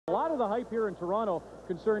A lot of the hype here in Toronto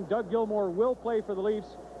concerned Doug Gilmour will play for the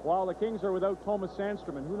Leafs while the Kings are without Tomas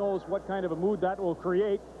Sandstrom, and who knows what kind of a mood that will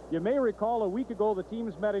create. You may recall a week ago the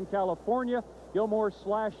teams met in California. Gilmour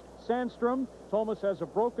slashed Sandstrom. Tomas has a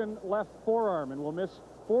broken left forearm and will miss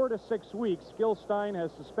 4 to 6 weeks. Gil Stein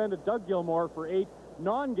has suspended Doug Gilmour for 8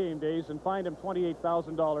 non-game days and fined him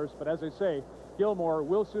 $28,000. But as I say, Gilmour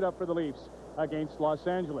will suit up for the Leafs against Los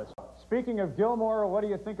Angeles. Speaking of Gilmour, what do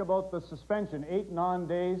you think about the suspension? 8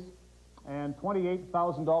 non-days and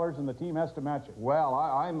 $28,000, and the team has to match it. Well,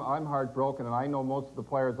 I'm heartbroken, and I know most of the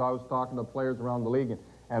players. I was talking to players around the league,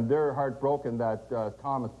 and they're heartbroken that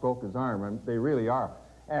Thomas broke his arm, and they really are.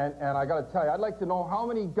 And I got to tell you, I'd like to know how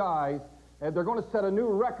many guys, and they're going to set a new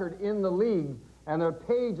record in the league, and their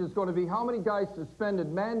page is going to be how many guys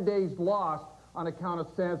suspended, man days lost on account of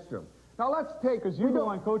Sandstrom. Now let's take... Because you go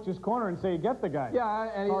on Coach's Corner and say, get the guy.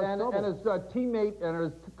 Yeah, and his teammate and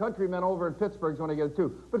his countrymen over in Pittsburgh's going to get it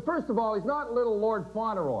too. But first of all, he's not little Lord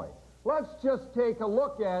Fauntleroy. Let's just take a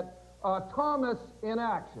look at Thomas in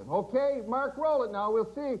action, okay? Mark, roll it now.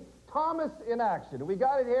 We'll see Thomas in action. We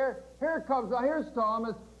got it here. Here it comes. Now, here's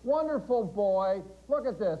Thomas. Wonderful boy. Look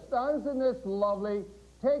at this. Now, isn't this lovely?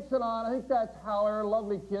 Takes it on. I think that's Howler,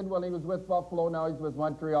 lovely kid when he was with Buffalo. Now he's with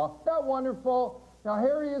Montreal. That wonderful. Now,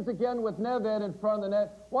 here he is again with Neved in front of the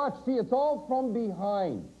net. Watch, see, it's all from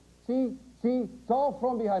behind. See, it's all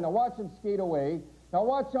from behind. Now, watch him skate away. Now,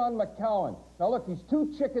 watch on McCowan. Now, look, he's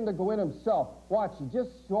too chicken to go in himself. Watch, he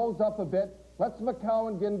just shows up a bit, lets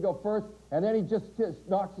McCowan go first, and then he just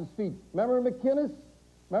knocks his feet. Remember McInnes?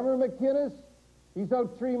 He's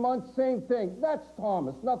out 3 months, same thing. That's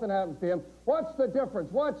Thomas. Nothing happens to him. Watch the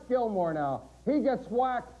difference. Watch Gilmour now. He gets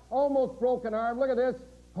whacked, almost broken arm. Look at this.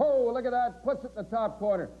 Oh, look at that. Puts it in the top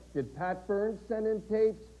corner. Did Pat Burns send in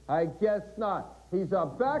tapes? I guess not. He's a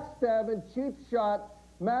backstabbing, cheap shot,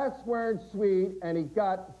 mask-wearing Swede, and he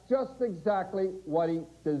got just exactly what he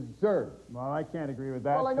deserved. Well, I can't agree with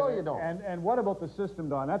that. Well, I know you don't. And what about the system,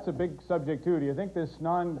 Don? That's a big subject, too. Do you think this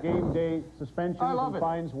non-game day suspensions and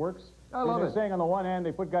fines works? I love it. They're saying on the one hand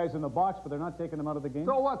they put guys in the box, but they're not taking them out of the game.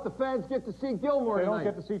 So what? The fans get to see Gilmour They tonight.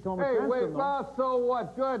 don't get to see Tomas Sandstrom, wait, well, so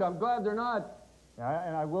what? Good. I'm glad they're not. Yeah,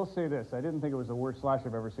 and I will say this. I didn't think it was the worst slash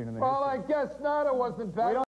I've ever seen in the Well, history. I guess not. It wasn't bad.